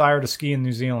have a desire to ski in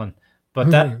New Zealand,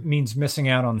 but that means missing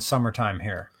out on summertime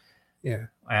here. Yeah.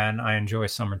 And I enjoy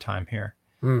summertime here.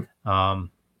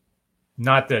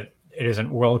 Not that it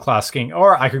isn't world-class skiing,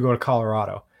 or I could go to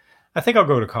Colorado. I think I'll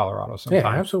go to Colorado sometime.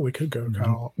 Yeah, absolutely could go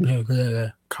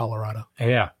to Colorado.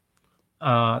 Yeah.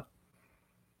 I'll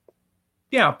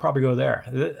probably go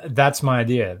there. That's my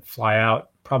idea. Fly out,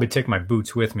 probably take my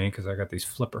boots with me because I got these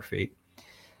flipper feet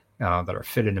that are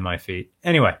fitted to my feet.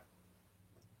 Anyway.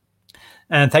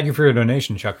 And thank you for your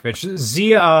donation, Chuck Fitch.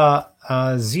 Zio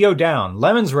Down.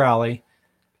 Lemons Rally,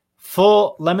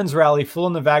 full in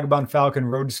the Vagabond Falcon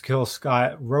roadkill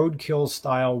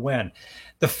style win.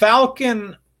 The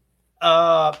Falcon,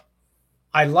 I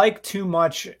like too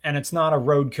much, and it's not a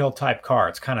roadkill type car.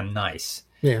 It's kind of nice.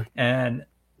 Yeah. And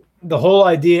the whole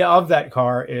idea of that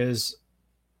car is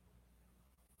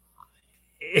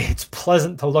it's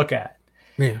pleasant to look at.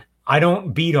 Yeah. I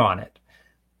don't beat on it.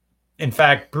 In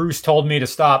fact, Bruce told me to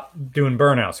stop doing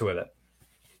burnouts with it.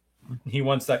 He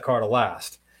wants that car to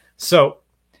last. So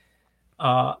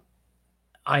I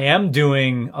am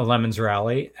doing a Lemons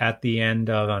Rally at the end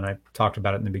of, and I talked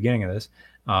about it in the beginning of this,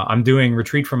 I'm doing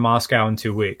Retreat from Moscow in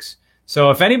 2 weeks.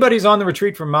 So if anybody's on the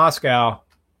Retreat from Moscow,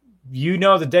 you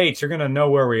know the dates. You're going to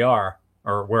know where we are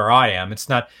or where I am.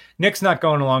 Nick's not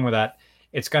going along with that.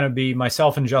 It's going to be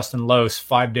myself and Justin Lose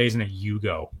 5 days in a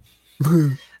Yugo.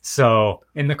 So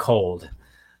in the cold,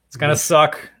 it's going to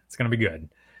suck. It's going to be good.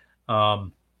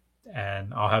 And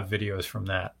I'll have videos from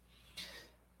that.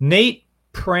 Nate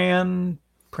Pranitis?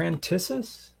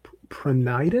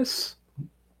 Pranitis?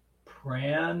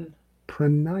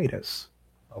 Pranitis.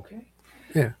 Okay.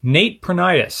 Yeah. Nate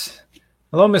Pranitis.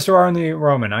 Hello, Mr. R and the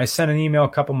Roman. I sent an email a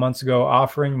couple months ago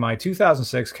offering my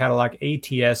 2006 Cadillac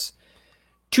ATS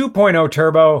 2.0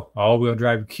 turbo all-wheel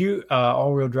drive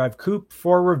coupe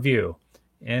for review.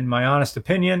 In my honest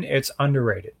opinion, it's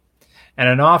underrated. And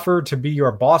an offer to be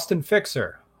your Boston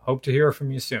fixer. Hope to hear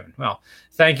from you soon. Well,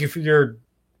 thank you for your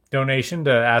donation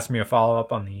to ask me a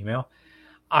follow-up on the email.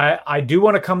 I do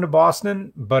want to come to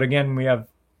Boston, but again, we have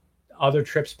other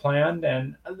trips planned,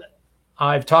 and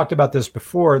I've talked about this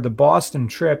before. The Boston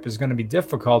trip is going to be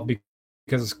difficult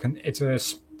because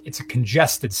it's a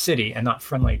congested city and not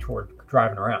friendly toward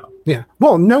driving around. Yeah.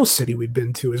 Well, no city we've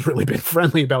been to has really been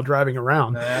friendly about driving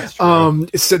around. That's true.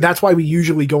 So that's why we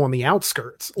usually go on the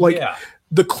outskirts.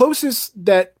 The closest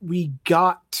that we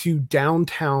got to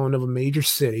downtown of a major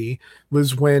city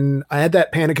was when I had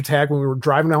that panic attack when we were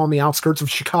driving down on the outskirts of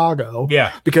Chicago.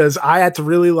 Yeah. Because I had to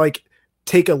really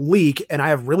take a leak and I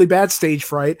have really bad stage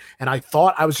fright and I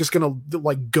thought I was just going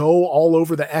to go all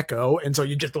over the Echo. And so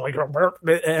you just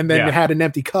and then you had an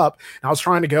empty cup and I was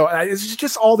trying to go. It's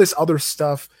just all this other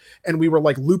stuff. And we were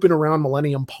looping around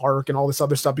Millennium Park and all this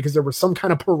other stuff because there was some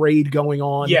kind of parade going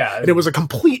on. Yeah. And it was a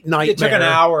complete nightmare. It took an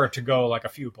hour to go a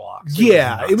few blocks.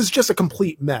 It was just a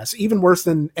complete mess. Even worse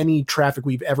than any traffic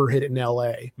we've ever hit in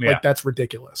LA. Yeah. That's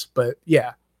ridiculous. But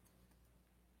yeah.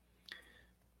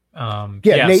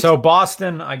 Nate, so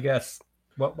Boston, I guess.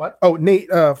 What? Oh, Nate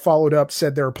followed up,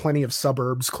 said there are plenty of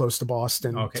suburbs close to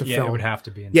Boston to film. It would have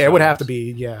to be. It would have to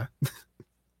be, yeah.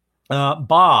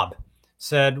 Bob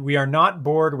said, we are not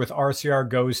bored with RCR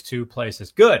goes to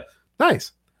places. Good.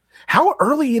 Nice. How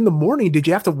early in the morning did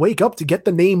you have to wake up to get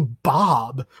the name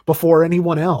Bob before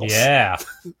anyone else? Yeah.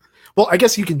 Well, I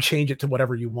guess you can change it to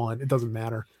whatever you want. It doesn't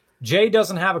matter. Jay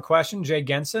doesn't have a question, Jay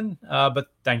Genson, but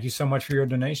thank you so much for your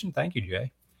donation. Thank you,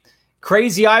 Jay.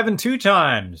 Crazy Ivan 2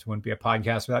 times. Wouldn't be a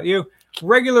podcast without you.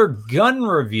 Regular gun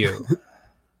review.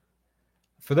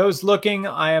 For those looking,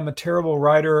 I am a terrible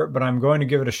writer, but I'm going to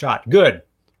give it a shot. Good.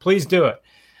 Please do it.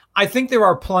 I think there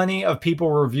are plenty of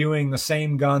people reviewing the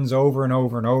same guns over and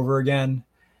over and over again.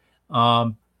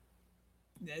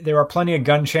 There are plenty of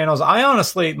gun channels. I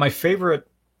honestly, my favorite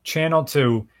channel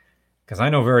to, because I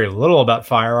know very little about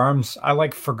firearms, I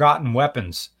like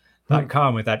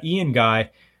ForgottenWeapons.com with that Ian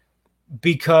guy,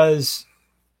 because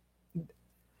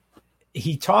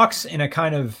he talks in a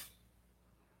kind of,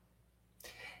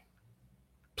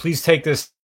 please take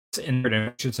this in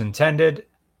which it's intended,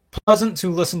 pleasant to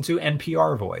listen to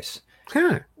NPR voice,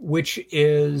 which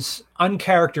is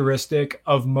uncharacteristic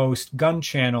of most gun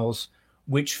channels,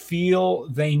 which feel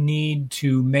they need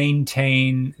to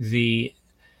maintain the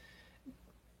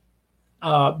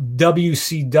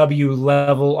WCW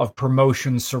level of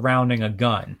promotion surrounding a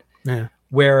gun. Yeah.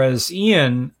 Whereas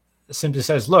Ian simply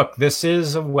says, look, this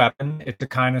is a weapon. It's a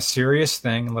kind of serious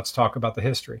thing. And let's talk about the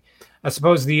history. I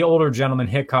suppose the older gentleman,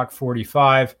 Hickok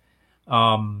 45,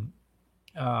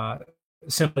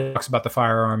 simply talks about the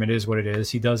firearm. It is what it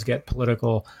is. He does get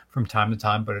political from time to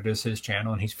time, but it is his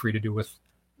channel, and he's free to do with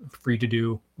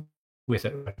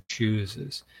it what he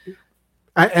chooses.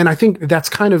 And I think that's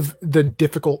kind of the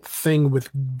difficult thing with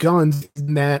guns,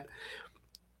 in that,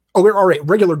 all right,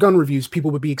 regular gun reviews,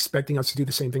 people would be expecting us to do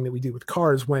the same thing that we do with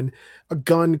cars, when a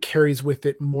gun carries with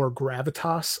it more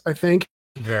gravitas, I think.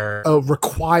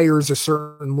 Requires a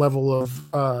certain level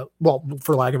of, well,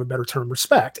 for lack of a better term,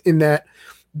 respect, in that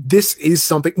this is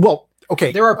something, well,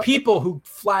 okay. There are people who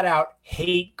flat out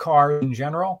hate cars in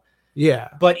general. Yeah.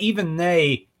 But even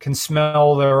they can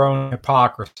smell their own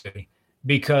hypocrisy,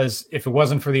 because if it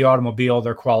wasn't for the automobile,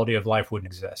 their quality of life wouldn't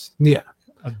exist. Yeah.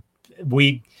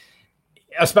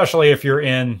 Especially if you're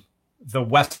in the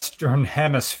Western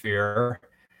Hemisphere,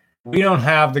 we don't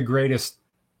have the greatest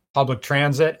public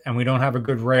transit, and we don't have a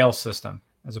good rail system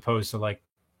as opposed to like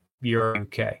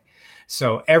Europe, UK.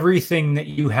 So everything that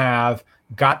you have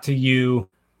got to you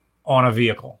on a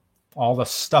vehicle, all the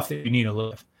stuff that you need to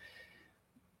live.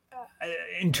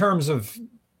 In terms of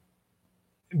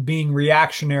being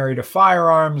reactionary to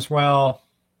firearms, well,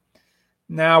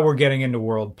 now we're getting into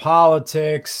world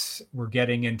politics. We're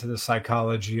getting into the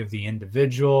psychology of the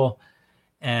individual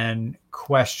and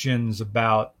questions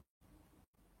about,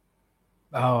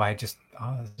 this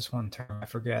one term, I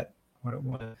forget what it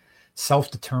was.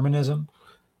 Self-determinism.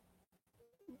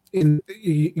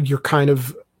 You're kind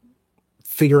of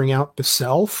figuring out the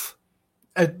self?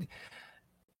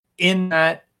 In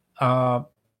that...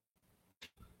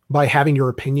 by having your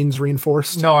opinions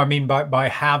reinforced? No, I mean by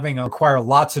having require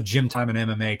lots of gym time and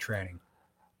MMA training.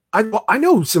 I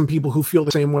know some people who feel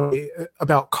the same way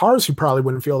about cars who probably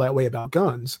wouldn't feel that way about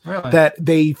guns. Really? That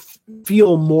they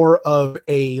feel more of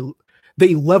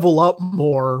they level up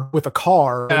more with a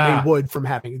car than they would from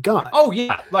having a gun. Oh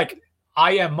yeah, like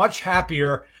I am much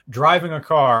happier driving a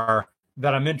car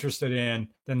that I'm interested in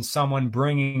than someone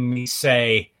bringing me,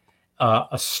 say,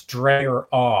 a Stray or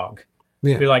AUG.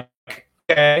 Yeah. Be like,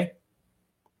 okay,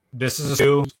 this is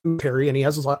a carry, and he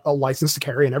has a license to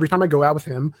carry, and every time I go out with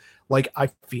him, like, I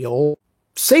feel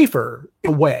safer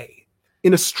in a way.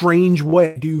 In a strange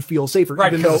way, I do feel safer.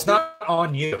 Right, because it's not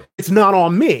on you. It's not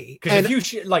on me. Because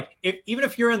if you even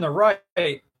if you're in the right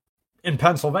in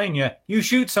Pennsylvania, you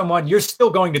shoot someone, you're still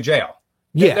going to jail.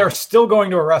 Yeah, they're still going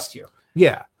to arrest you.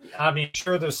 Yeah, I mean,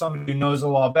 sure, there's somebody who knows the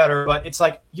law better, but it's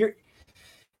like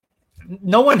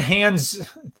no one hands.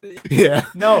 Yeah,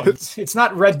 no, it's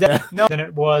not Red Dead. No, than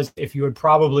it was if you had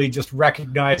probably just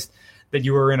recognized that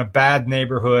you were in a bad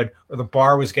neighborhood or the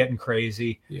bar was getting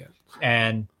crazy. Yeah,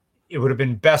 and it would have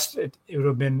been best. It would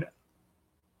have been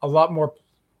a lot more.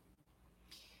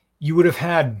 You would have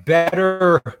had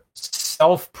better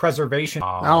self-preservation.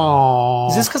 Oh,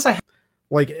 is this because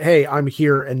like, hey, I'm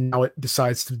here, and now it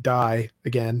decides to die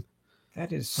again?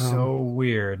 That is so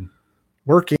weird.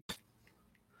 Working.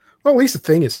 Well, at least the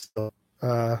thing is still.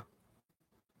 And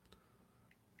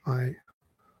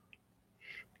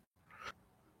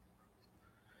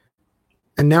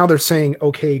now they're saying,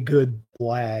 okay, good,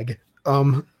 lag.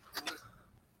 All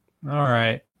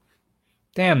right.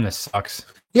 Damn, this sucks.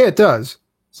 Yeah, it does.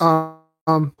 Okay,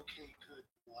 good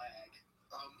lag.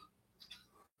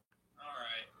 All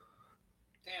right.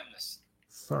 Damn, this.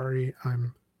 Sorry,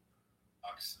 I'm.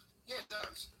 Sucks. Yeah, it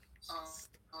does. All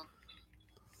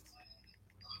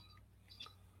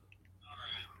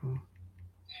right. Damn,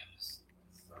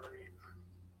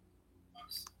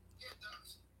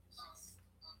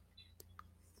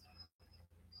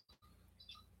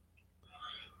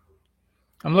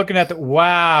 I'm looking at the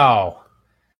wow.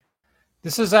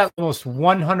 This is at almost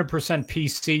 100%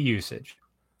 PC usage.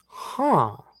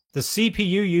 Huh. The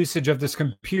CPU usage of this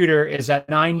computer is at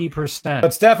 90%.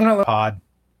 It's definitely pod.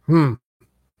 Hmm.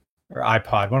 Or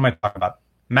iPod. What am I talking about?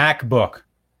 MacBook.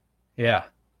 Yeah.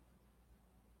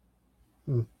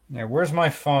 Yeah, where's my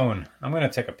phone? I'm going to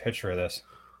take a picture of this.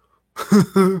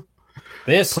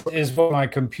 This is what my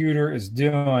computer is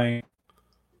doing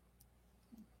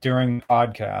during the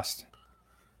podcast.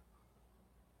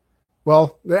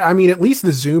 Well, I mean, at least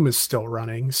the Zoom is still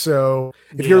running. So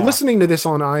if you're listening to this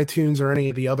on iTunes or any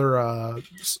of the other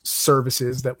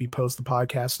services that we post the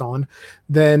podcast on,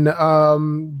 then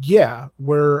yeah,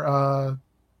 we're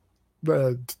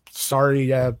sorry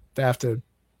to have to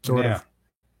sort of.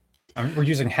 We're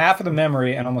using half of the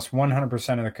memory and almost 100%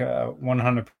 of the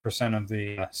 100% of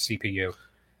the CPU.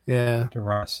 Yeah. To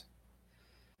run us.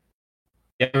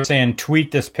 Yeah, they're saying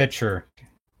tweet this picture.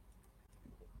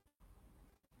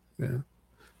 Yeah,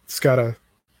 it's got a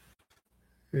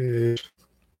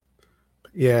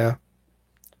yeah.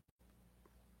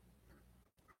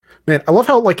 Man, I love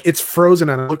how like it's frozen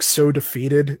and it looks so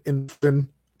defeated in the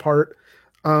part.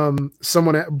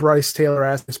 Someone at Bryce Taylor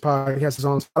asked this podcast is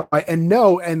on Spotify,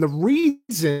 and the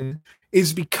reason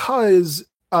is because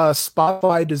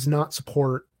Spotify does not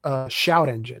support Shout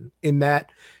Engine, in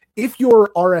that if your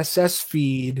RSS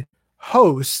feed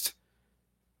host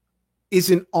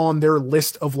isn't on their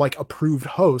list of like approved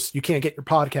hosts, you can't get your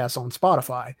podcast on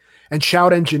Spotify, and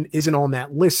Shout Engine isn't on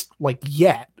that list like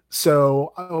yet.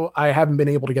 So I haven't been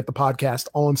able to get the podcast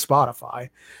on Spotify.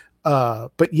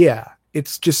 But yeah,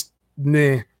 it's just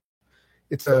meh.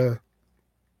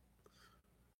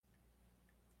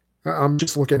 I'm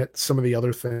just looking at some of the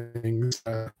other things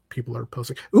people are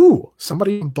posting. Ooh,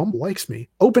 somebody on Bumble likes me.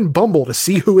 Open Bumble to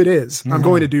see who it is. Mm-hmm. I'm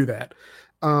going to do that.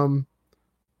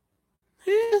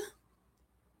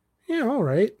 Yeah, all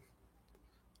right.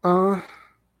 So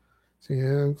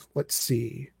yeah, let's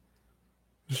see.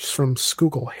 It's from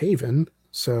Schuylkill Haven,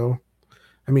 so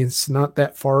I mean it's not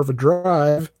that far of a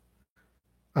drive.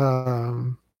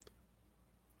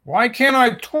 Why can't I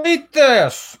tweet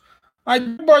this? I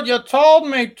did what you told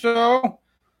me to.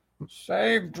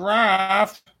 Save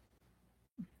draft.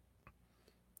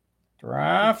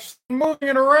 Drafts. I'm moving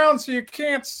it around so you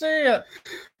can't see it.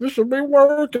 This should be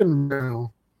working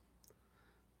now.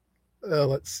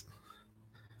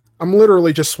 I'm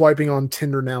literally just swiping on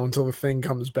Tinder now until the thing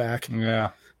comes back. Yeah.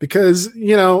 Because,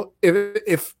 you know,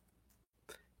 if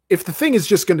the thing is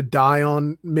just going to die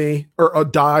on me or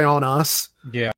die on us, yeah,